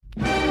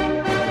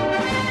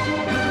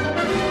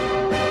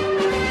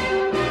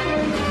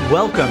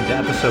Welcome to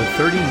episode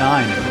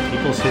 39 of the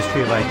People's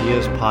History of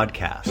Ideas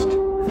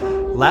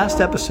podcast.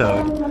 Last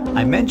episode,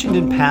 I mentioned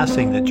in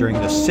passing that during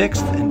the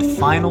sixth and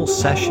final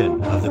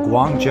session of the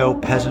Guangzhou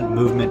Peasant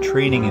Movement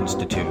Training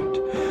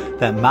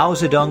Institute, that Mao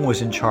Zedong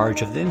was in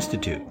charge of the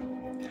institute.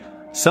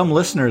 Some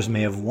listeners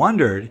may have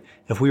wondered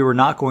if we were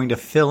not going to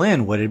fill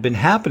in what had been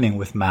happening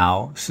with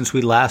Mao since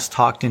we last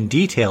talked in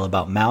detail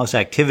about Mao's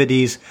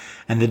activities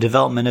and the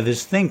development of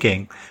his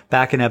thinking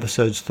back in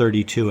episodes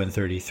 32 and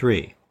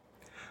 33.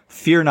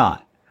 Fear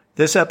not.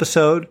 This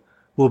episode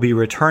will be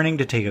returning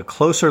to take a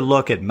closer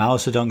look at Mao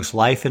Zedong's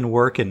life and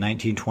work in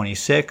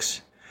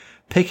 1926,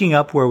 picking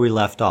up where we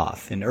left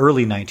off in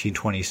early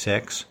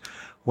 1926,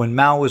 when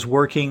Mao was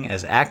working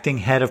as acting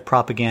head of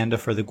propaganda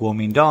for the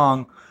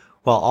Kuomintang,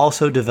 while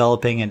also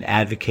developing and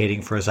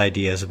advocating for his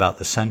ideas about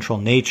the central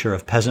nature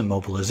of peasant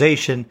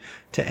mobilization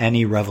to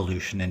any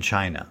revolution in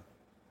China.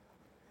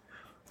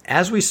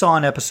 As we saw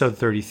in episode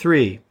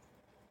 33,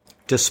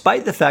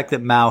 despite the fact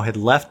that Mao had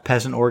left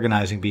peasant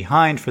organizing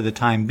behind for the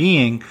time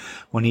being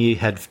when he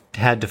had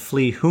to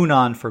flee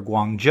Hunan for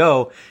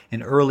Guangzhou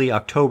in early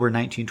October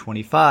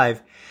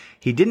 1925,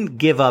 he didn't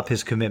give up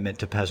his commitment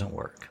to peasant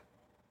work.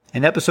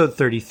 In episode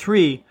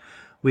 33,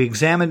 we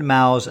examined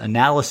Mao's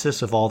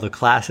analysis of all the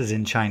classes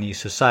in Chinese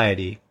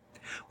society,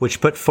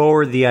 which put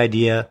forward the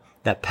idea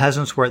that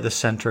peasants were at the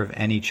center of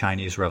any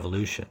Chinese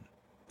revolution.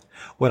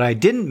 What I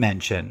didn't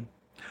mention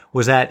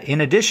was that in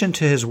addition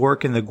to his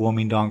work in the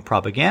Kuomintang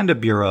Propaganda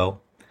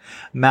Bureau,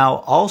 Mao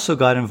also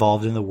got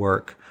involved in the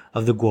work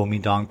of the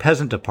Kuomintang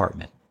Peasant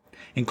Department,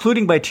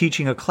 including by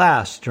teaching a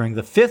class during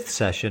the fifth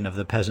session of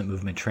the Peasant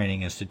Movement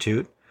Training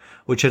Institute,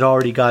 which had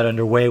already got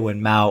underway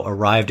when Mao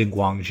arrived in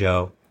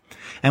Guangzhou,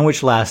 and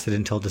which lasted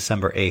until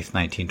December 8,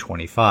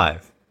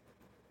 1925.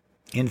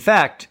 In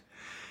fact,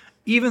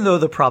 even though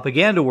the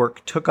propaganda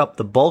work took up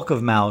the bulk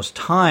of Mao's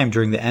time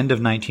during the end of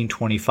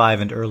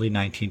 1925 and early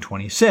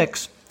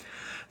 1926,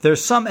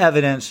 there's some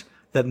evidence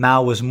that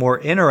Mao was more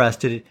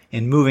interested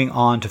in moving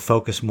on to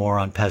focus more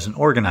on peasant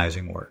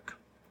organizing work.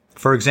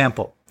 For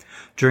example,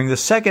 during the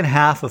second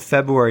half of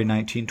February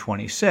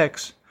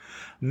 1926,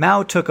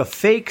 Mao took a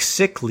fake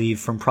sick leave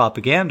from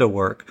propaganda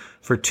work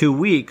for 2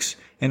 weeks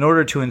in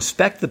order to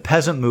inspect the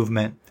peasant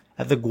movement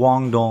at the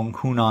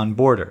Guangdong-Hunan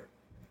border.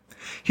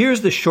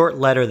 Here's the short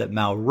letter that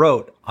Mao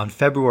wrote on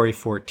February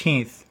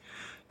 14th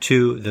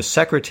to the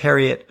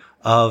Secretariat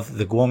of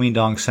the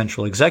Kuomintang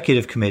Central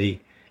Executive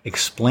Committee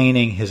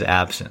explaining his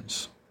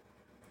absence.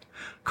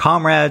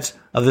 Comrades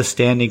of the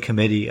Standing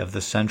Committee of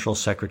the Central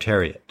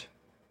Secretariat,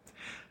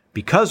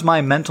 because my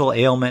mental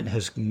ailment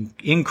has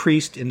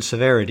increased in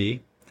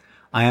severity,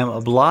 I am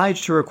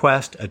obliged to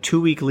request a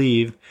 2-week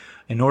leave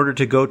in order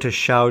to go to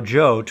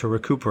Shaozhou to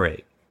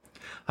recuperate.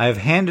 I have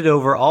handed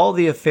over all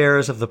the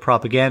affairs of the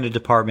propaganda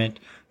department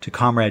to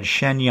Comrade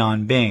Shen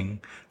Yanbing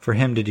for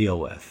him to deal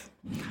with.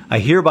 I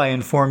hereby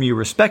inform you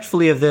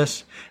respectfully of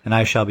this, and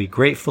I shall be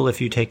grateful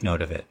if you take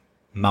note of it.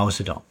 Mao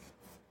Zedong.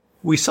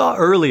 We saw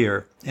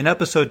earlier in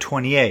episode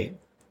 28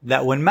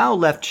 that when Mao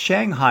left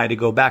Shanghai to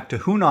go back to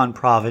Hunan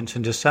province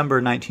in December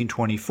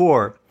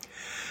 1924,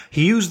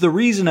 he used the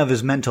reason of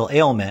his mental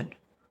ailment,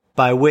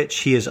 by which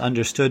he is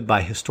understood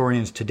by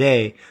historians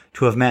today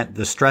to have meant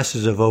the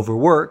stresses of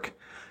overwork,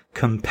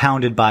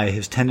 compounded by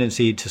his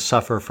tendency to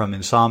suffer from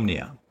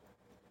insomnia.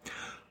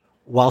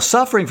 While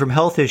suffering from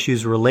health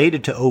issues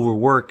related to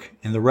overwork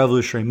in the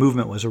revolutionary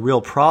movement was a real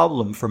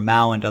problem for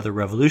Mao and other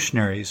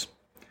revolutionaries,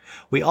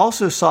 we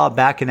also saw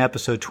back in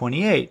episode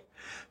 28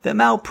 that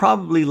Mao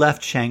probably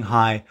left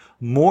Shanghai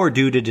more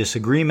due to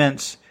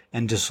disagreements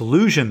and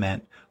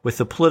disillusionment with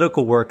the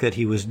political work that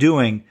he was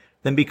doing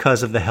than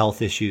because of the health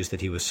issues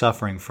that he was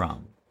suffering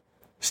from.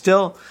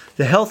 Still,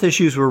 the health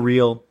issues were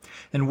real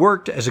and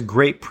worked as a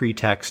great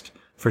pretext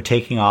for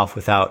taking off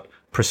without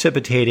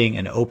precipitating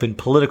an open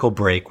political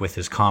break with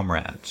his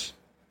comrades.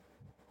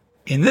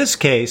 In this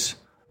case,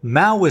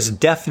 Mao was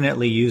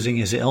definitely using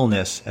his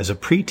illness as a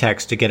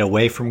pretext to get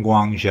away from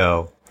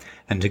Guangzhou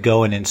and to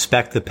go and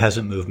inspect the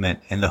peasant movement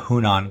in the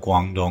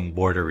Hunan-Guangdong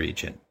border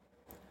region.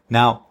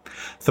 Now,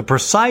 the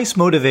precise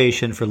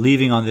motivation for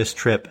leaving on this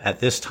trip at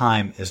this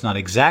time is not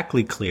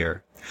exactly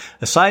clear,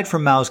 aside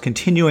from Mao's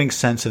continuing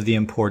sense of the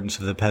importance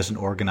of the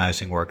peasant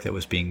organizing work that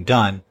was being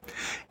done,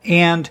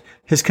 and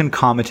his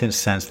concomitant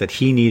sense that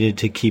he needed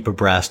to keep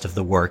abreast of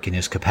the work in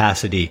his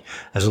capacity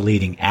as a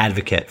leading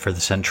advocate for the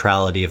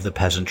centrality of the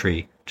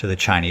peasantry to the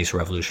Chinese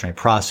revolutionary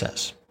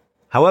process.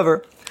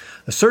 However,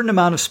 a certain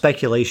amount of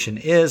speculation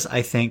is,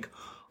 I think,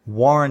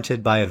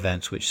 warranted by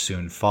events which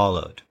soon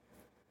followed.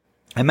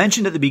 I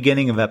mentioned at the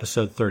beginning of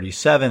episode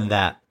 37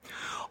 that,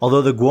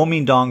 although the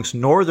Kuomintang's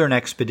northern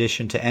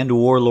expedition to end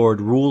warlord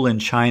rule in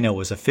China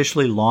was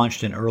officially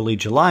launched in early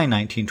July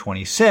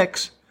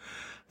 1926,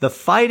 the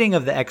fighting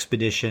of the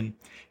expedition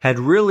had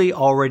really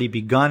already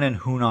begun in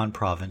Hunan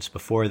province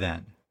before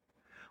then.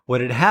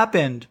 What had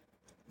happened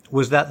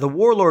was that the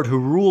warlord who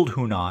ruled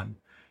Hunan,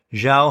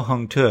 Zhao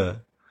Hengte,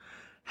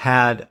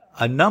 had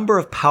a number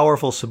of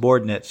powerful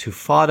subordinates who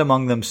fought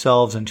among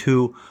themselves and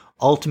who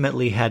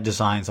ultimately had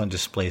designs on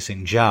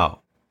displacing Zhao.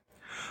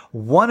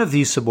 One of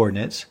these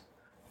subordinates,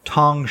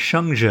 Tang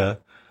Shengzhe,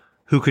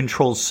 who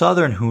controlled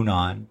southern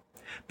Hunan,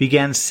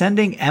 began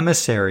sending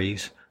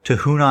emissaries to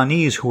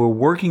Hunanese who were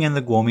working in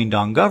the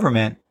Kuomintang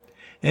government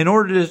in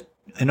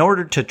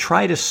order to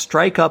try to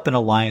strike up an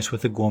alliance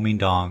with the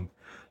Kuomintang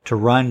to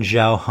run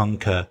Zhao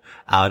Hengke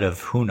out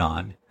of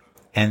Hunan,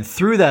 and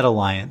through that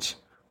alliance,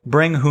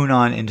 bring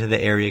Hunan into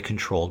the area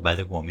controlled by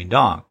the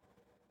Kuomintang.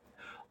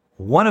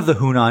 One of the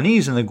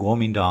Hunanese in the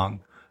Kuomintang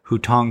who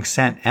Tang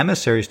sent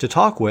emissaries to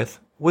talk with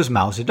was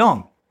Mao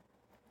Zedong.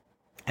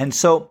 And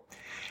so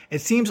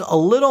it seems a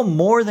little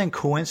more than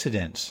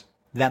coincidence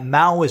that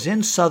Mao was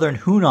in southern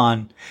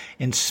Hunan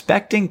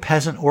inspecting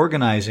peasant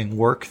organizing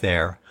work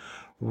there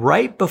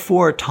right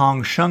before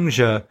Tang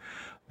Shengzhe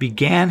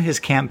began his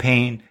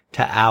campaign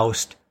to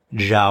oust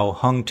Zhao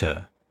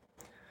Hengte.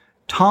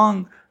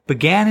 Tang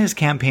began his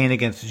campaign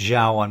against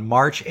Zhao on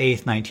March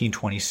 8,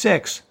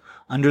 1926,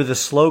 under the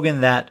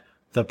slogan that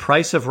the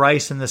price of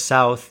rice in the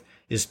south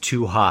is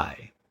too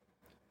high.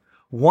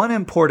 One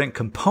important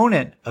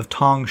component of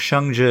Tang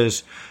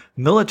Shengzhe's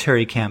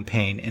military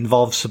campaign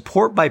involved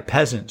support by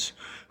peasants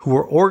who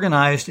were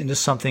organized into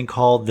something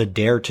called the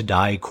Dare to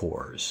Die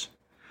Corps.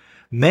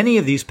 Many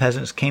of these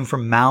peasants came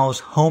from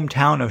Mao's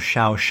hometown of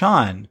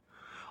Shaoshan,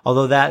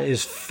 although that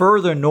is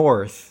further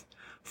north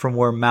from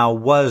where Mao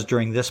was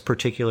during this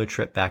particular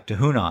trip back to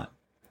Hunan.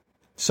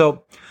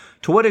 So,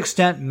 to what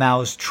extent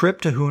Mao's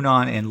trip to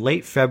Hunan in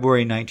late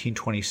February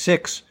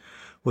 1926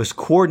 was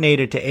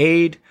coordinated to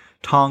aid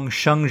Tang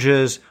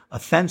Shengzhe's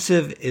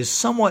offensive is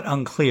somewhat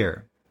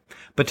unclear,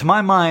 but to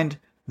my mind,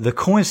 the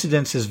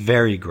coincidence is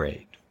very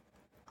great.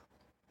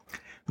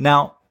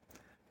 Now,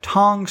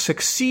 Tang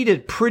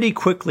succeeded pretty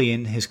quickly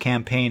in his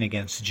campaign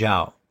against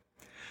Zhao.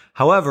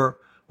 However,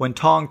 when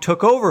Tang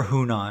took over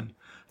Hunan,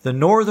 the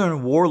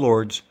northern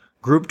warlords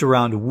grouped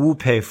around Wu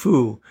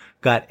Peifu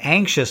got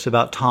anxious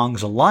about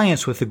Tang's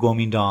alliance with the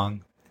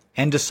Kuomintang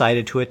and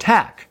decided to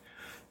attack,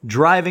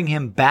 driving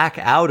him back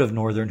out of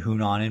northern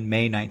Hunan in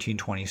May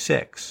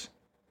 1926.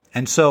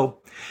 And so,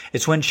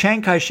 it's when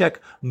Chiang Kai-shek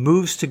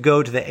moves to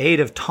go to the aid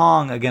of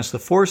Tang against the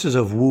forces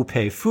of Wu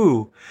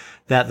Peifu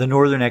that the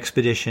northern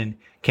expedition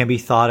can be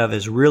thought of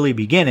as really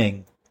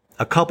beginning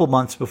a couple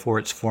months before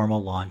its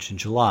formal launch in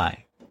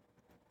July.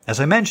 As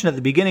I mentioned at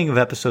the beginning of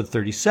episode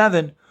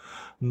 37,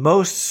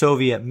 most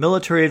Soviet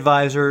military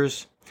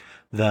advisors,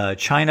 the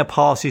China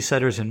policy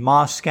setters in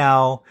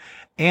Moscow,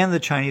 and the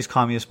Chinese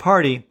Communist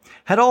Party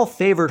had all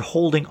favored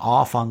holding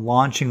off on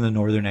launching the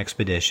northern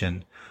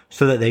expedition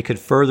so that they could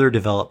further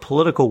develop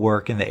political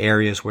work in the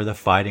areas where the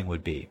fighting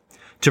would be,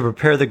 to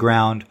prepare the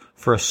ground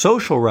for a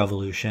social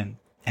revolution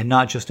and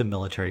not just a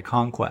military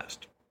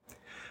conquest.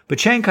 But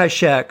Chiang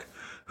Kai-shek,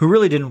 who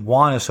really didn't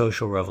want a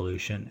social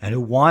revolution and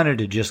who wanted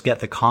to just get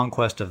the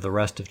conquest of the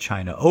rest of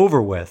China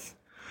over with,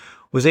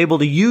 was able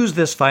to use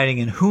this fighting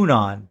in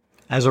Hunan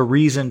as a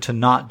reason to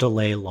not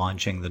delay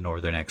launching the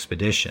northern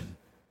expedition.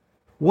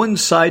 One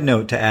side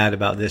note to add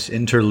about this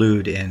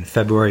interlude in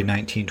February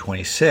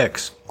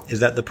 1926 is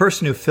that the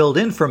person who filled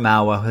in for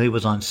Mao while he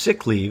was on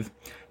sick leave,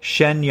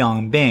 Shen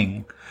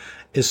Yongbing,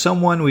 is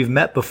someone we've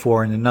met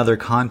before in another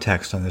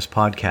context on this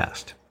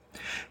podcast.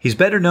 He's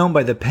better known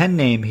by the pen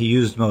name he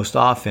used most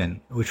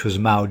often, which was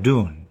Mao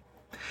Dun.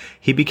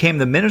 He became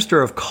the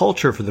Minister of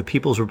Culture for the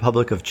People's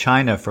Republic of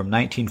China from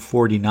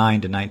 1949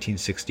 to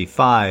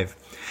 1965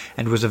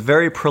 and was a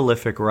very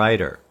prolific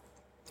writer.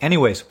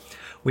 Anyways,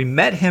 we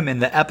met him in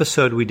the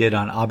episode we did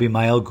on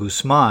Abimael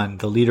Guzman,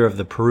 the leader of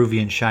the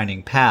Peruvian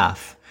Shining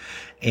Path,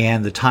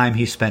 and the time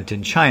he spent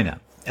in China,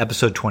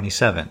 episode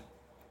 27.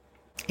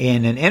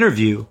 In an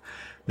interview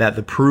that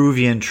the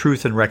Peruvian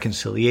Truth and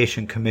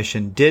Reconciliation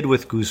Commission did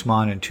with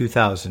Guzman in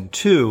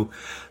 2002,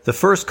 the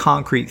first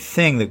concrete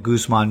thing that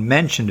Guzman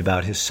mentioned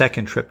about his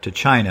second trip to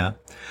China,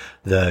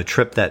 the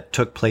trip that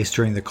took place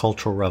during the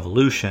Cultural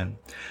Revolution,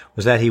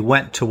 was that he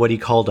went to what he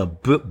called a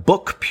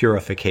book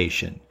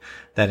purification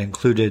that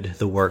included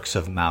the works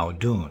of Mao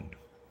Dun.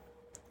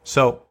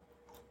 So,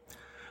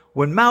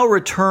 when Mao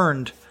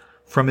returned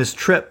from his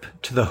trip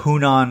to the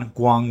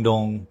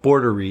Hunan-Guangdong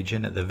border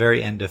region at the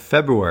very end of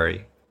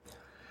February,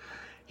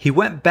 he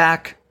went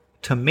back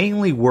to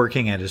mainly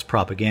working at his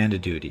propaganda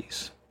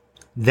duties.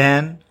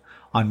 Then,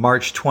 on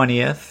March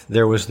 20th,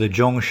 there was the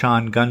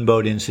Zhongshan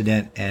gunboat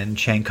incident and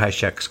Chiang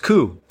Kai-shek's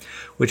coup,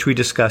 which we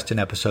discussed in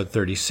episode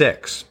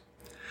 36.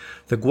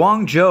 The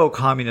Guangzhou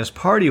Communist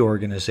Party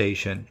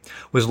organization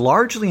was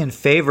largely in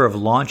favor of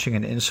launching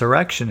an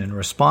insurrection in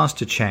response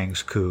to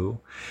Chiang's coup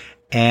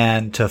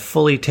and to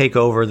fully take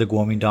over the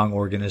Kuomintang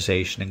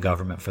organization and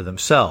government for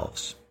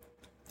themselves.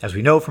 As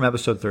we know from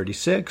episode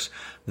 36,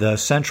 the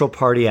Central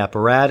Party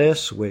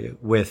apparatus,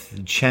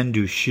 with Chen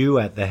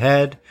Duxiu at the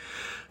head,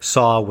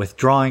 saw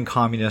withdrawing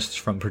communists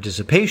from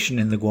participation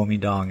in the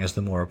Kuomintang as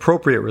the more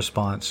appropriate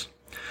response,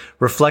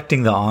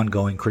 reflecting the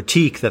ongoing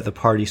critique that the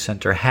party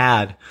center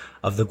had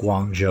of the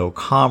Guangzhou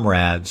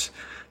comrades,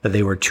 that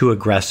they were too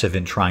aggressive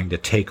in trying to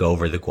take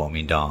over the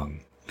Kuomintang,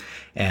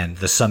 and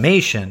the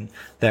summation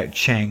that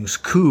Chiang's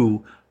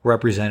coup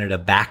represented a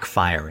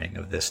backfiring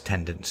of this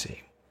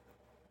tendency.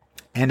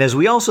 And as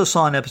we also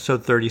saw in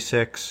episode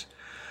 36,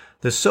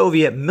 the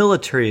Soviet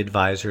military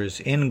advisors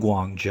in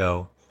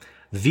Guangzhou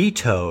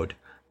vetoed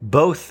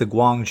both the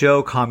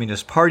Guangzhou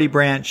Communist Party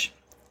branch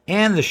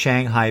and the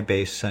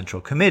Shanghai-based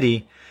Central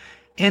Committee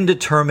in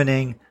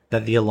determining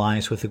that the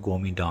alliance with the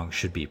Kuomintang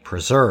should be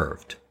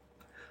preserved.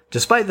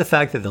 Despite the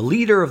fact that the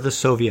leader of the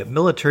Soviet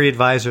military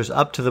advisors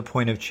up to the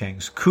point of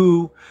Chiang's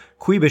coup,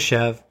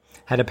 Kuibyshev,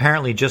 had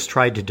apparently just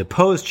tried to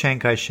depose Chiang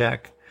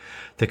Kai-shek,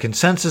 the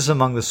consensus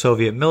among the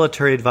Soviet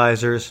military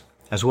advisors,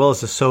 as well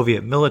as the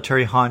Soviet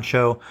military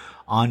honcho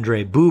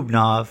Andrei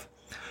Bubnov,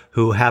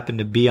 who happened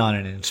to be on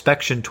an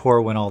inspection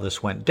tour when all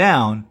this went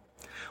down,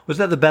 was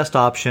that the best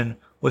option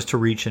was to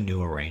reach a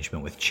new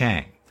arrangement with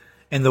Chiang.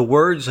 In the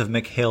words of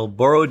Mikhail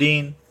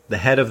Borodin, the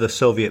head of the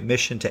Soviet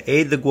mission to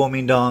aid the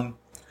Kuomintang,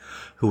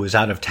 who was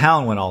out of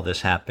town when all this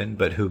happened,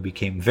 but who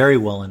became very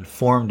well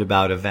informed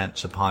about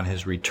events upon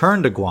his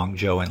return to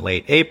Guangzhou in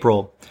late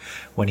April,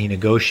 when he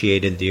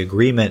negotiated the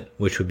agreement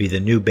which would be the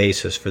new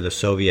basis for the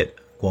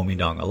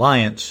Soviet-Kuomintang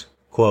alliance,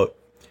 quote,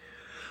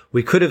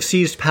 "We could have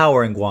seized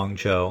power in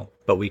Guangzhou,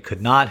 but we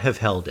could not have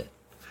held it.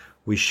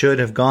 We should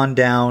have gone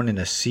down in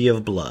a sea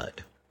of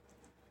blood."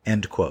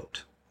 End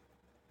quote.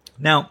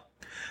 Now,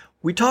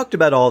 we talked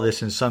about all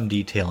this in some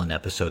detail in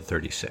episode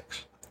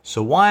 36.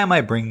 So why am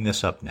I bringing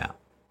this up now?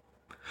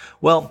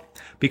 Well,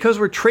 because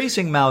we're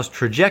tracing Mao's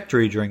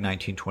trajectory during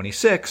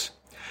 1926,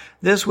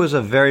 this was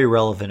a very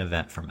relevant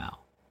event for Mao.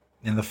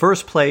 In the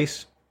first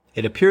place,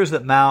 it appears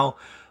that Mao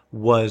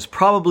was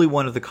probably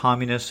one of the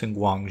communists in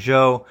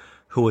Guangzhou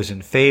who was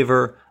in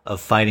favor of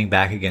fighting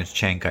back against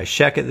Chiang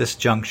Kai-shek at this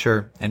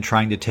juncture and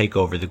trying to take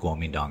over the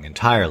Kuomintang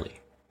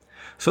entirely.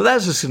 So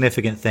that's a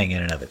significant thing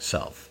in and of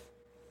itself.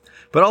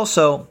 But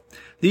also,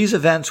 these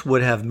events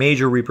would have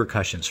major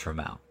repercussions for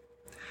Mao.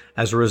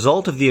 As a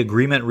result of the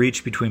agreement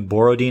reached between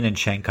Borodin and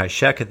Chiang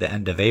Kai-shek at the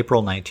end of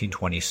April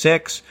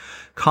 1926,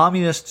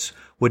 communists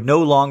would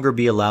no longer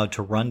be allowed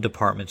to run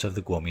departments of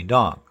the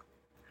Kuomintang.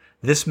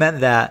 This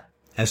meant that,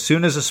 as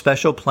soon as a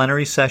special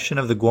plenary session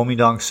of the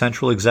Kuomintang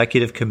Central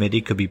Executive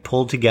Committee could be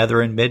pulled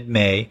together in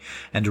mid-May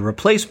and a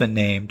replacement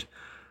named,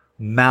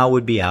 Mao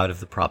would be out of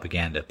the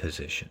propaganda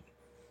position.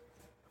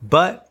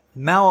 But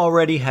Mao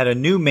already had a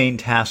new main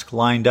task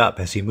lined up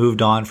as he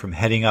moved on from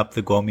heading up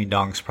the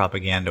Kuomintang's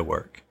propaganda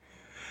work.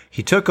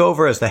 He took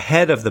over as the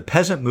head of the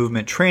Peasant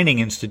Movement Training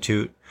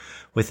Institute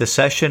with a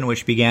session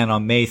which began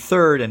on May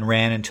 3rd and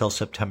ran until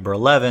September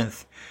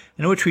 11th,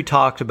 and which we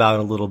talked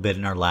about a little bit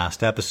in our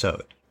last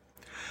episode.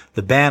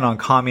 The ban on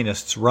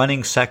communists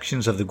running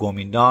sections of the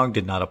Kuomintang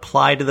did not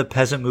apply to the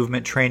Peasant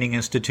Movement Training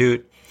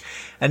Institute,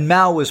 and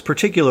Mao was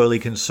particularly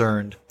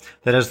concerned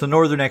that as the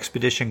Northern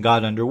Expedition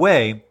got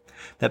underway,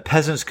 that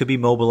peasants could be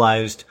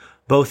mobilized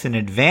both in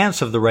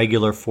advance of the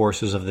regular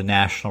forces of the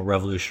National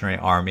Revolutionary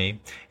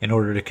Army in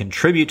order to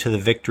contribute to the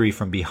victory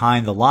from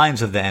behind the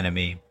lines of the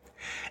enemy,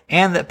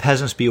 and that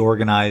peasants be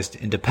organized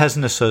into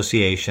peasant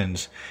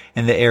associations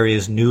in the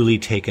areas newly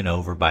taken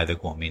over by the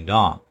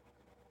Kuomintang.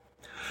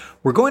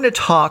 We're going to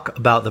talk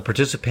about the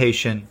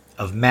participation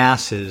of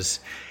masses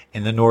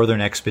in the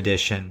Northern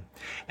Expedition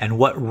and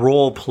what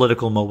role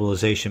political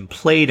mobilization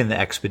played in the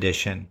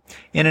expedition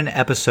in an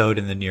episode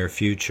in the near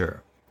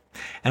future.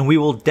 And we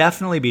will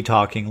definitely be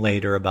talking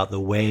later about the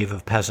wave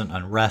of peasant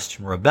unrest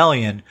and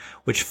rebellion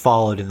which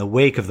followed in the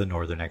wake of the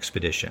Northern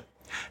Expedition.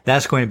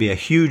 That's going to be a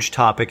huge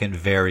topic and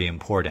very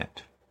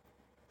important.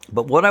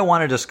 But what I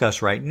want to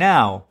discuss right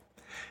now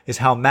is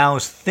how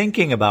Mao's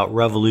thinking about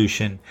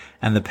revolution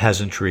and the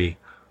peasantry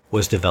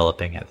was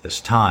developing at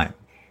this time.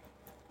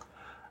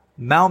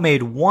 Mao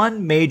made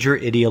one major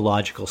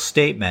ideological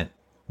statement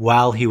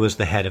while he was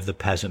the head of the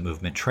Peasant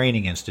Movement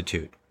Training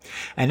Institute,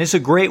 and it's a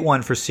great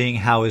one for seeing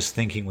how his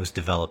thinking was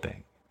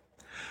developing.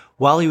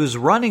 While he was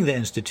running the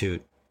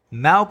institute,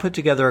 Mao put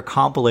together a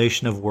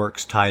compilation of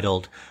works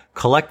titled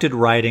Collected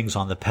Writings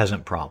on the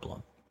Peasant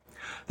Problem.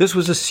 This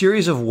was a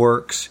series of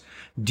works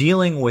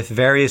dealing with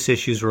various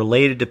issues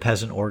related to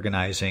peasant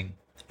organizing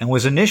and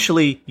was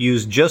initially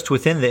used just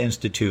within the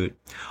institute,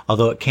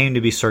 although it came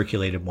to be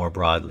circulated more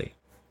broadly.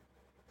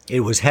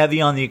 It was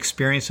heavy on the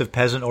experience of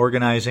peasant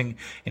organizing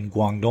in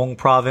Guangdong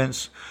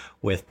province,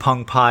 with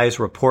Peng Pai's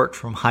report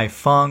from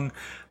Haifeng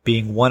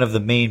being one of the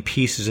main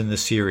pieces in the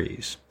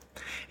series.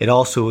 It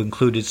also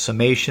included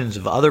summations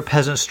of other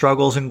peasant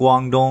struggles in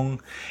Guangdong,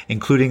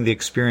 including the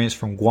experience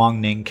from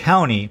Guangning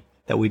County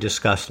that we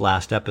discussed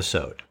last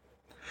episode.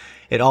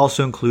 It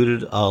also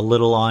included a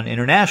little on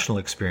international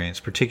experience,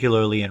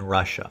 particularly in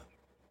Russia.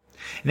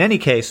 In any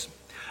case,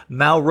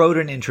 Mao wrote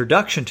an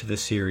introduction to the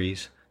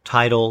series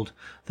titled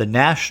The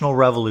National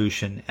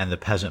Revolution and the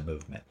Peasant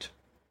Movement.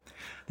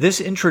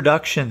 This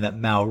introduction that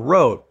Mao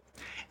wrote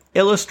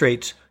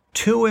illustrates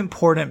two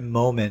important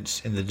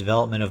moments in the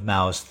development of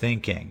Mao's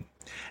thinking.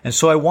 And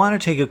so I want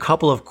to take a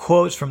couple of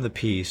quotes from the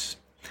piece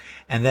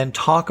and then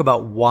talk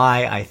about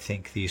why I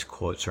think these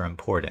quotes are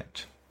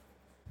important.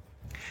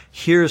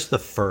 Here's the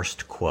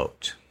first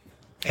quote.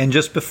 And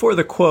just before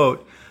the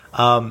quote,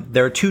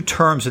 there are two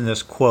terms in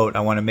this quote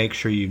I want to make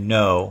sure you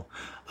know.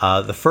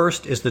 The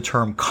first is the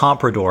term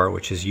comprador,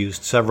 which is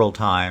used several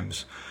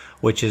times,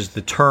 which is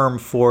the term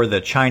for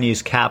the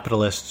Chinese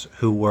capitalists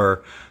who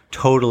were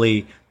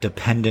totally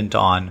dependent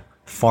on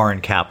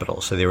foreign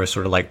capital. So they were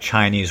sort of like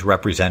Chinese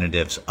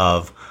representatives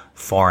of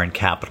foreign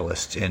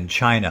capitalists in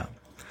China.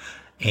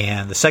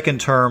 And the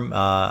second term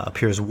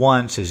appears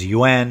once, is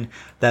yuan.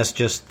 That's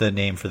just the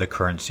name for the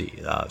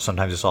currency.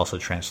 Sometimes it's also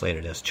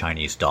translated as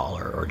Chinese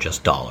dollar or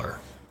just dollar.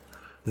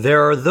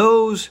 There are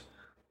those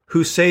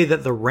who say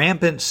that the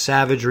rampant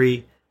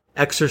savagery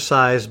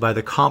exercised by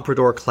the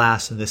comprador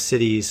class in the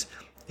cities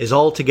is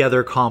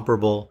altogether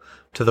comparable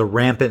to the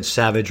rampant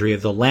savagery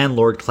of the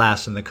landlord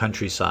class in the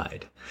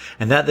countryside,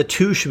 and that the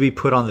two should be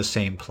put on the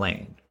same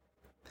plane.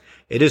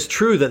 It is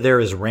true that there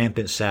is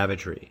rampant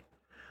savagery,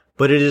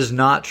 but it is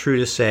not true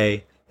to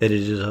say that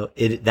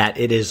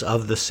it is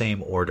of the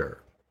same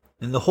order.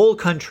 In the whole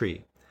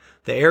country,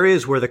 the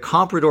areas where the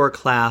comprador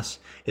class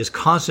is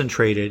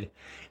concentrated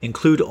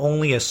include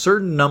only a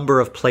certain number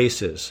of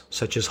places,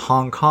 such as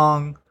Hong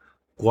Kong,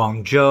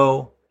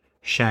 Guangzhou,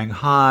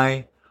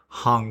 Shanghai,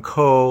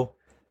 Hangzhou,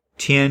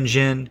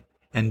 Tianjin,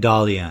 and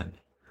Dalian,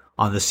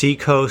 on the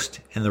seacoast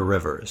and the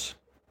rivers.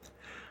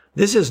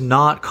 This is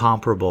not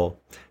comparable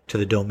to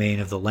the domain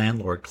of the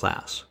landlord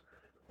class,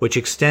 which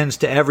extends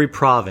to every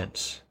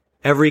province,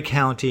 every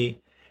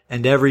county,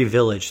 and every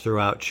village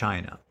throughout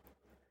China.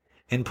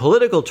 In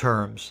political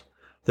terms,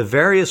 the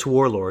various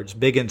warlords,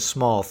 big and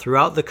small,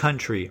 throughout the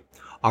country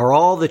are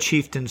all the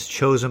chieftains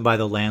chosen by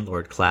the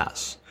landlord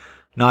class,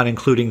 not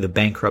including the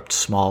bankrupt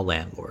small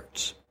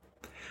landlords.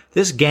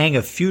 This gang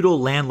of feudal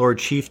landlord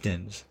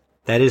chieftains,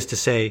 that is to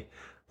say,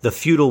 the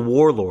feudal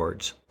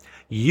warlords,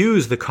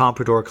 use the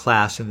comprador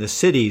class in the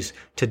cities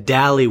to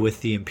dally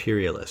with the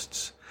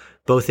imperialists.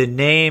 Both in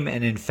name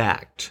and in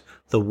fact,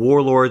 the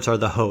warlords are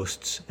the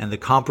hosts and the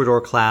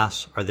comprador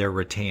class are their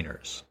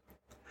retainers.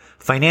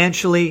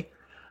 Financially,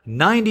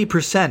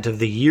 90% of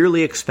the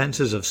yearly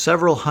expenses of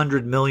several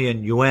hundred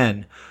million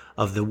yuan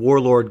of the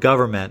warlord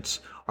governments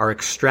are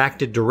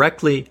extracted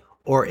directly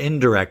or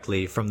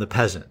indirectly from the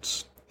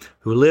peasants,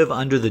 who live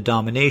under the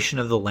domination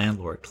of the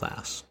landlord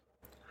class.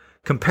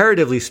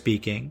 Comparatively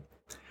speaking,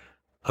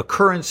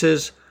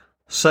 occurrences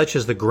such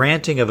as the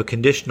granting of a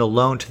conditional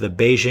loan to the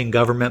Beijing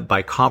government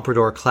by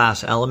comprador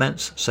class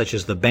elements, such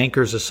as the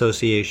Bankers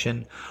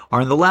Association,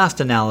 are in the last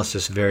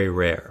analysis very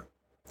rare.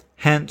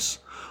 Hence,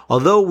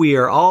 although we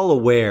are all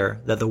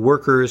aware that the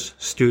workers,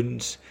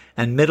 students,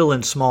 and middle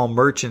and small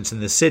merchants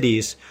in the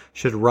cities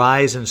should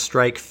rise and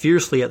strike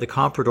fiercely at the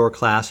comprador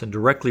class and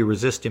directly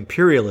resist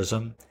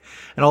imperialism,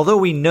 and although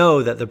we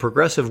know that the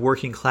progressive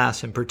working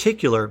class in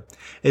particular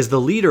is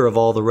the leader of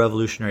all the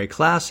revolutionary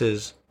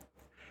classes,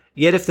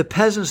 yet if the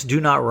peasants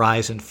do not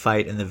rise and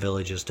fight in the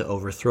villages to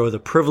overthrow the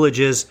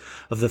privileges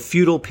of the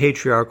feudal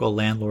patriarchal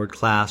landlord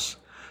class,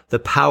 the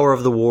power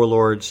of the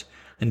warlords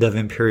and of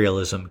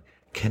imperialism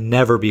can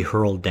never be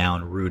hurled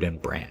down root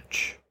and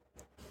branch.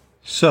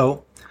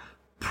 So,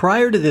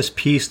 prior to this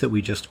piece that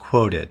we just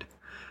quoted,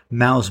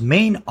 Mao's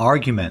main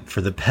argument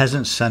for the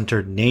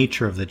peasant-centered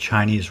nature of the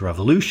Chinese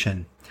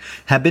Revolution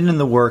had been in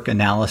the work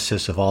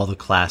Analysis of All the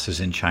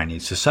Classes in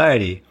Chinese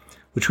Society,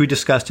 which we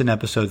discussed in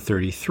episode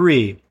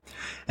 33,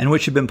 and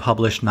which had been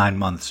published 9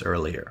 months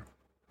earlier.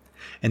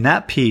 In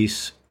that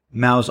piece,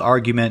 Mao's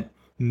argument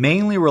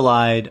mainly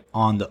relied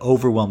on the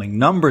overwhelming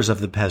numbers of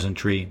the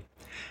peasantry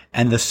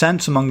and the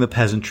sense among the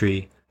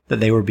peasantry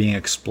that they were being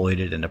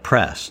exploited and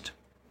oppressed.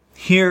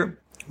 Here,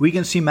 we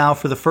can see Mao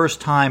for the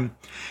first time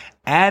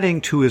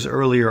adding to his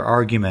earlier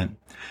argument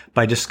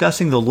by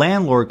discussing the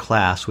landlord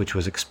class which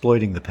was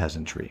exploiting the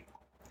peasantry.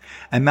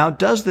 And Mao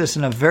does this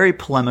in a very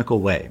polemical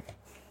way.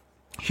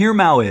 Here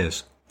Mao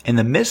is, in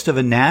the midst of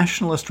a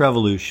nationalist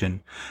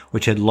revolution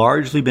which had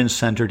largely been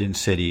centered in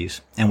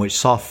cities and which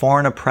saw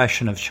foreign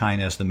oppression of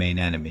China as the main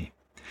enemy.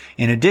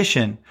 In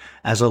addition,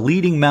 as a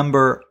leading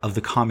member of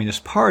the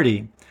Communist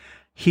Party,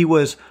 he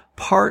was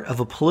part of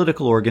a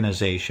political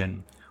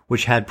organization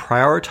which had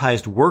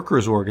prioritized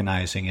workers'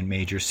 organizing in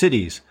major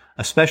cities,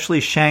 especially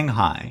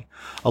Shanghai,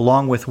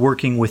 along with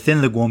working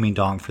within the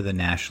Kuomintang for the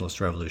nationalist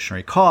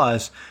revolutionary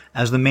cause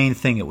as the main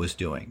thing it was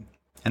doing.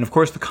 And of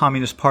course, the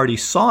Communist Party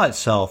saw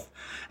itself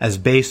as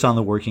based on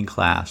the working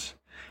class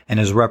and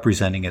as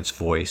representing its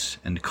voice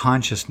and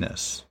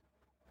consciousness.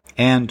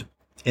 And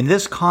in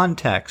this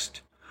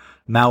context,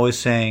 Mao is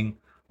saying,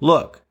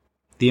 look,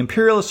 the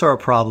imperialists are a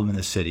problem in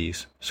the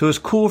cities, so it's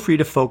cool for you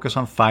to focus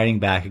on fighting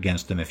back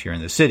against them if you're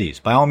in the cities.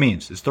 By all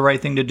means, it's the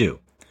right thing to do.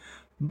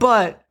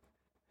 But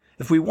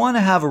if we want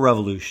to have a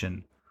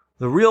revolution,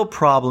 the real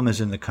problem is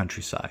in the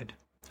countryside.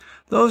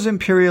 Those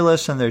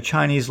imperialists and their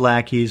Chinese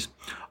lackeys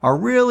are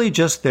really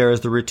just there as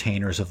the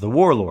retainers of the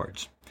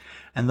warlords.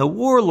 And the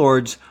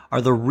warlords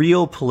are the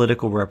real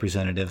political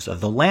representatives of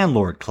the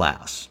landlord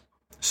class.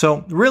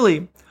 So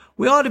really,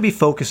 we ought to be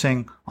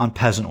focusing on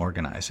peasant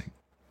organizing.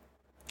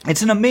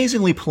 It's an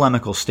amazingly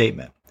polemical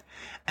statement,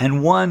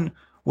 and one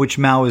which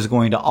Mao is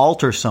going to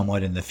alter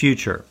somewhat in the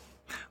future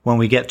when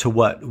we get to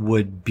what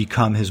would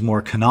become his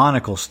more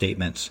canonical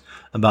statements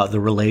about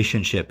the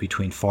relationship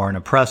between foreign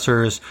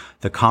oppressors,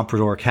 the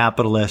comprador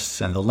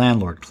capitalists, and the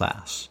landlord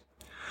class.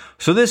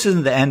 So this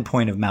isn't the end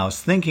point of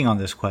Mao's thinking on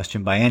this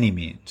question by any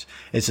means.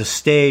 It's a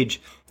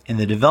stage in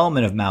the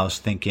development of Mao's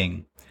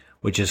thinking,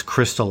 which is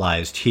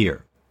crystallized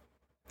here.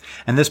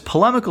 And this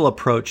polemical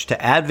approach to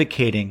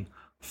advocating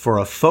for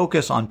a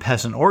focus on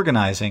peasant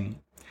organizing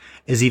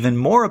is even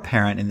more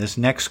apparent in this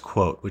next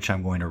quote, which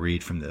I'm going to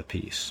read from the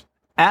piece.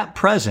 At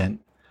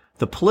present,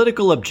 the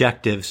political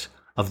objectives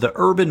of the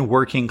urban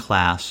working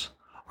class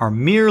are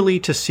merely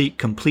to seek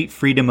complete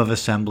freedom of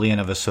assembly and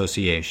of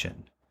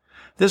association.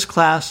 This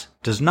class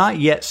does not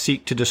yet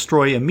seek to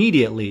destroy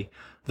immediately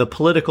the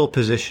political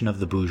position of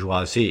the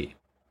bourgeoisie.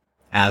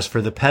 As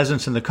for the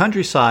peasants in the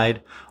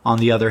countryside, on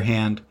the other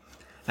hand,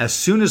 as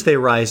soon as they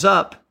rise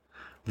up,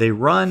 they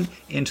run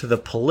into the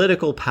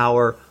political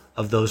power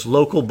of those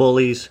local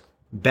bullies,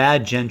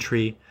 bad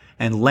gentry,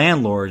 and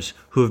landlords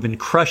who have been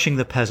crushing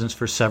the peasants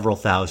for several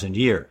thousand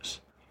years.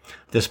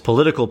 This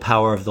political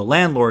power of the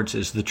landlords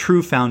is the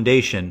true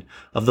foundation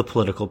of the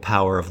political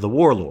power of the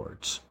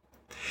warlords.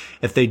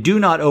 If they do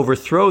not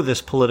overthrow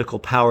this political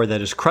power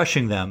that is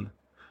crushing them,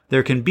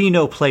 there can be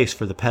no place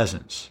for the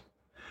peasants.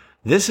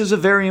 This is a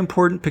very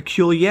important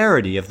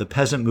peculiarity of the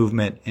peasant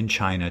movement in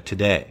China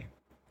today.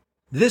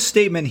 This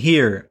statement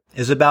here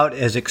is about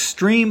as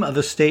extreme of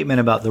a statement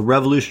about the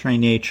revolutionary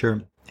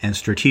nature and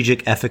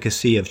strategic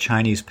efficacy of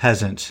Chinese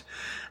peasants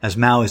as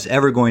Mao is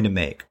ever going to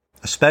make,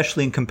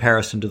 especially in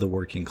comparison to the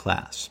working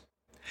class.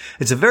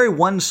 It's a very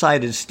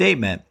one-sided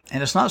statement,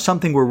 and it's not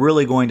something we're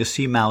really going to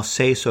see Mao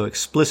say so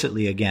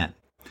explicitly again.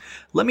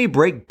 Let me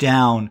break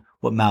down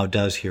what Mao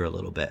does here a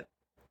little bit.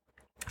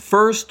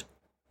 First,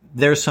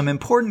 there's some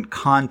important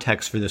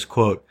context for this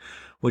quote,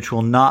 which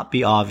will not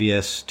be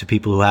obvious to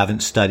people who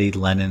haven't studied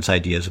Lenin's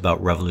ideas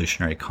about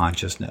revolutionary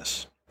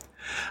consciousness.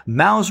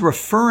 Mao's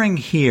referring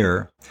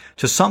here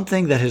to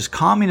something that his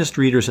communist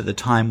readers at the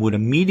time would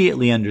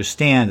immediately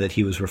understand that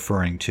he was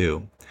referring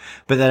to,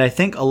 but that I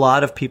think a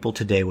lot of people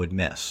today would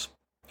miss.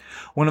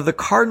 One of the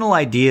cardinal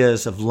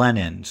ideas of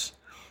Lenin's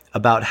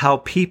about how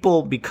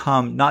people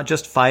become not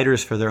just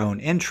fighters for their own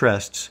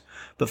interests,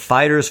 but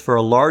fighters for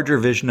a larger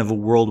vision of a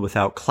world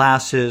without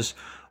classes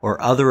or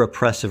other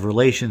oppressive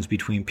relations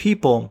between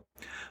people,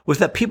 was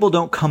that people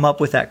don't come up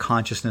with that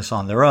consciousness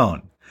on their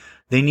own.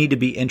 They need to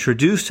be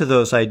introduced to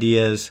those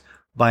ideas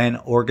by an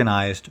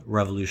organized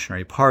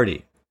revolutionary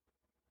party.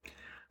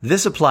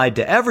 This applied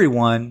to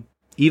everyone,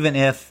 even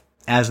if,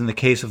 as in the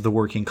case of the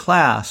working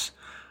class,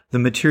 the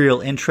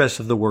material interests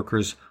of the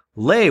workers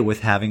lay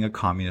with having a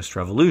communist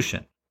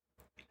revolution.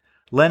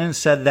 Lenin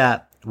said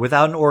that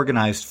without an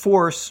organized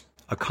force,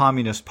 a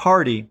communist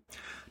party,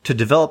 to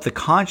develop the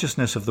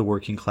consciousness of the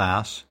working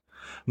class,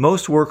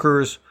 most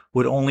workers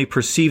would only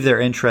perceive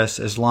their interests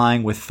as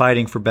lying with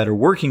fighting for better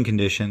working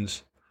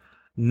conditions,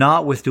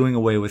 not with doing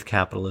away with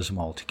capitalism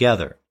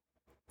altogether.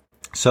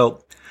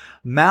 So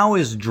Mao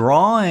is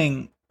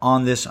drawing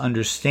on this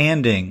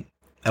understanding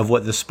of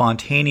what the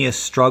spontaneous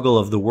struggle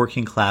of the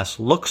working class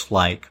looks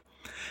like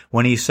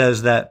when he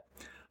says that,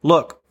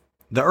 look,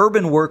 the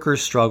urban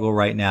workers' struggle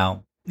right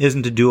now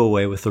isn't to do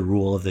away with the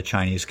rule of the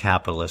Chinese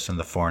capitalists and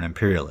the foreign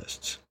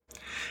imperialists.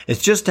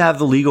 It's just to have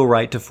the legal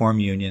right to form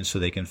unions so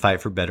they can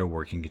fight for better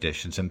working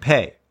conditions and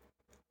pay.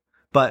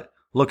 But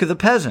look at the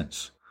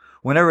peasants.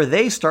 Whenever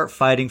they start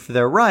fighting for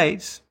their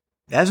rights,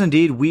 as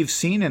indeed we've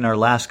seen in our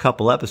last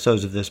couple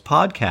episodes of this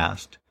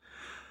podcast,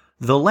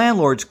 the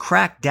landlords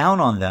crack down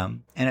on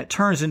them, and it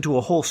turns into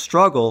a whole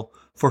struggle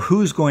for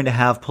who's going to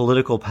have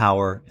political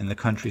power in the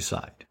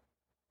countryside.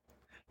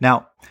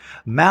 Now,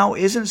 Mao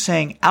isn't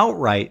saying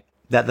outright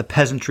that the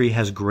peasantry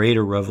has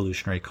greater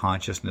revolutionary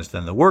consciousness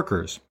than the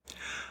workers,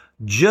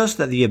 just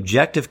that the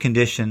objective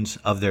conditions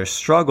of their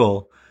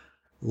struggle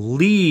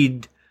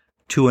lead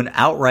to an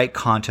outright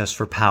contest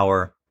for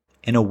power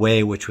in a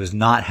way which was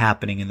not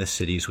happening in the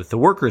cities with the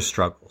workers'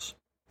 struggles.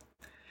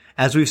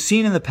 As we've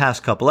seen in the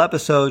past couple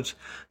episodes,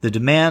 the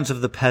demands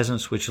of the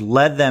peasants which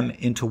led them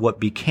into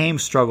what became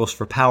struggles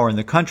for power in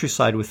the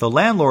countryside with the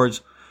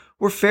landlords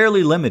were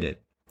fairly limited.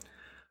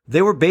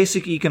 They were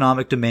basic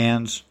economic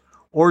demands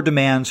or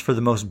demands for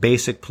the most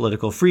basic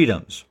political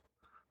freedoms,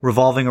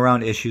 revolving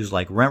around issues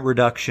like rent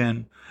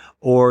reduction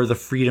or the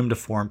freedom to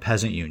form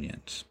peasant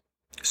unions.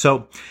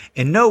 So,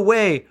 in no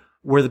way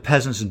were the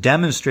peasants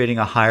demonstrating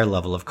a higher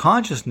level of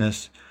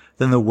consciousness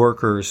than the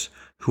workers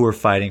who were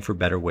fighting for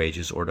better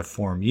wages or to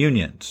form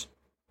unions.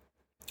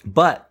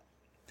 But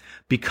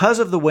because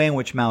of the way in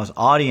which Mao's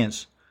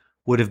audience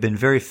would have been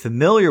very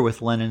familiar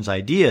with Lenin's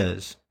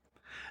ideas,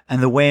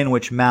 and the way in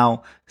which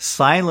Mao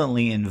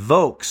silently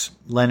invokes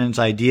Lenin's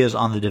ideas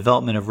on the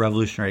development of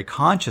revolutionary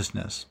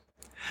consciousness,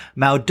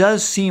 Mao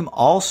does seem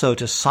also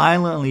to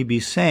silently be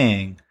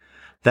saying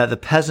that the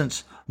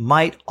peasants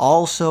might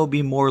also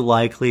be more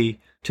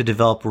likely to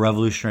develop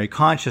revolutionary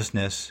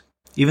consciousness,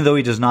 even though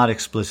he does not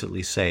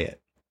explicitly say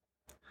it.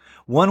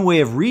 One way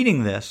of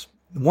reading this,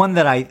 one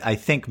that I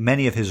think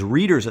many of his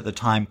readers at the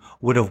time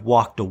would have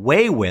walked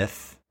away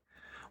with,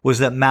 was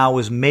that Mao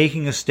was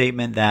making a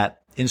statement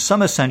that, in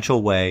some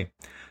essential way,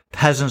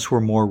 peasants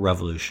were more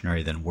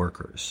revolutionary than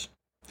workers.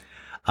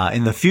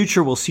 In the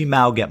future, we'll see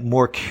Mao get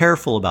more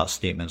careful about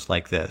statements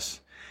like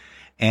this.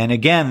 And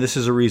again, this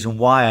is a reason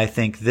why I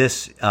think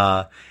this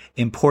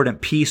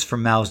important piece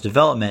from Mao's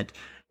development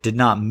did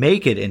not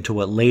make it into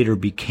what later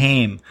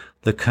became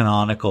the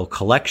canonical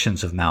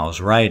collections of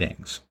Mao's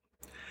writings.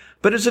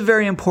 But it's a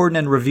very important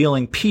and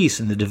revealing piece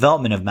in the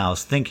development of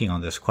Mao's thinking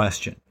on this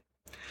question.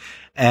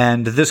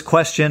 And this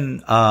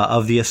question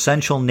of the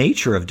essential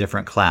nature of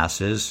different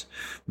classes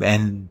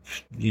and,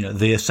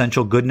 the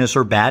essential goodness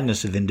or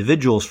badness of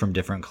individuals from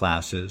different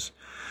classes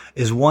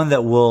is one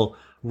that will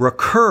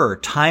recur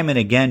time and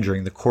again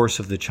during the course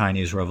of the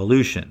Chinese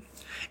Revolution,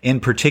 in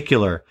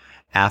particular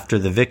after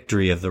the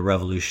victory of the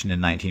revolution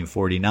in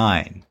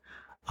 1949.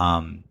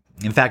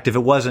 In fact, if it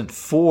wasn't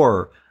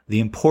for the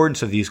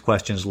importance of these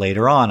questions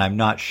later on, I'm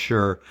not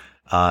sure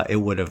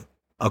it would have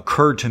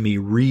occurred to me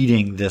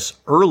reading this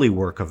early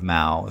work of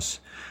Mao's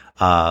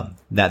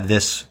that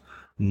this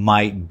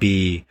might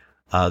be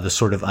the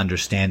sort of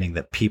understanding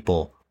that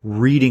people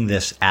reading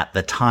this at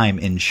the time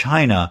in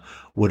China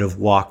would have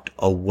walked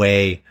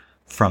away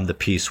from the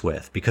piece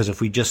with. Because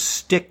if we just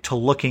stick to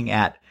looking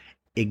at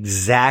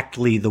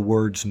exactly the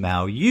words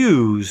Mao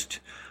used,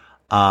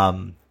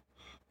 today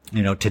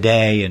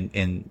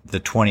in the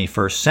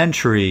 21st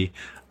century,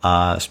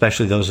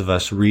 especially those of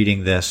us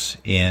reading this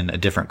in a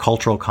different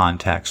cultural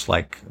context,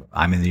 like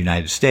I'm in the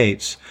United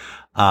States,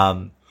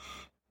 I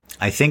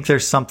think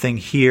there's something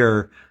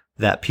here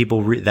that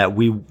people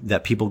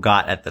people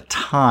got at the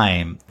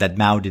time that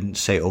Mao didn't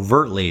say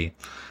overtly,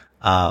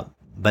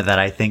 but that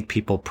I think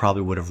people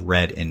probably would have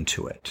read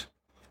into it.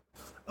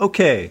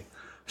 Okay,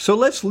 so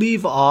let's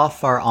leave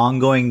off our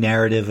ongoing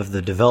narrative of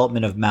the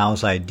development of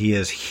Mao's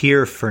ideas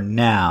here for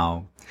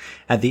now,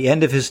 at the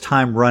end of his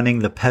time running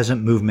the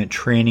Peasant Movement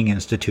Training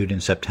Institute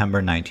in September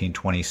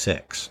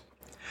 1926.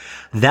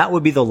 That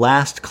would be the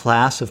last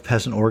class of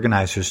peasant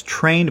organizers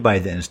trained by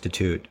the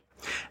institute,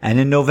 and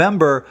in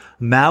November,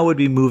 Mao would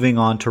be moving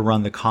on to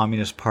run the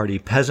Communist Party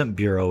Peasant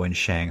Bureau in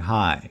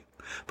Shanghai.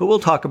 But we'll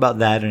talk about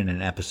that in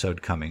an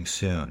episode coming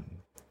soon.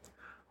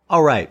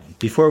 All right,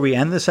 before we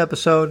end this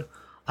episode,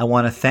 I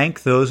want to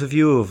thank those of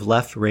you who have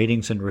left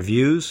ratings and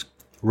reviews.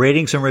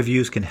 Ratings and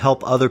reviews can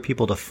help other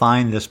people to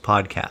find this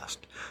podcast.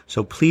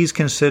 So please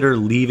consider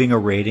leaving a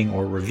rating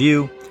or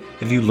review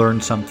if you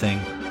learned something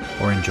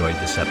or enjoyed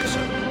this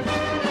episode.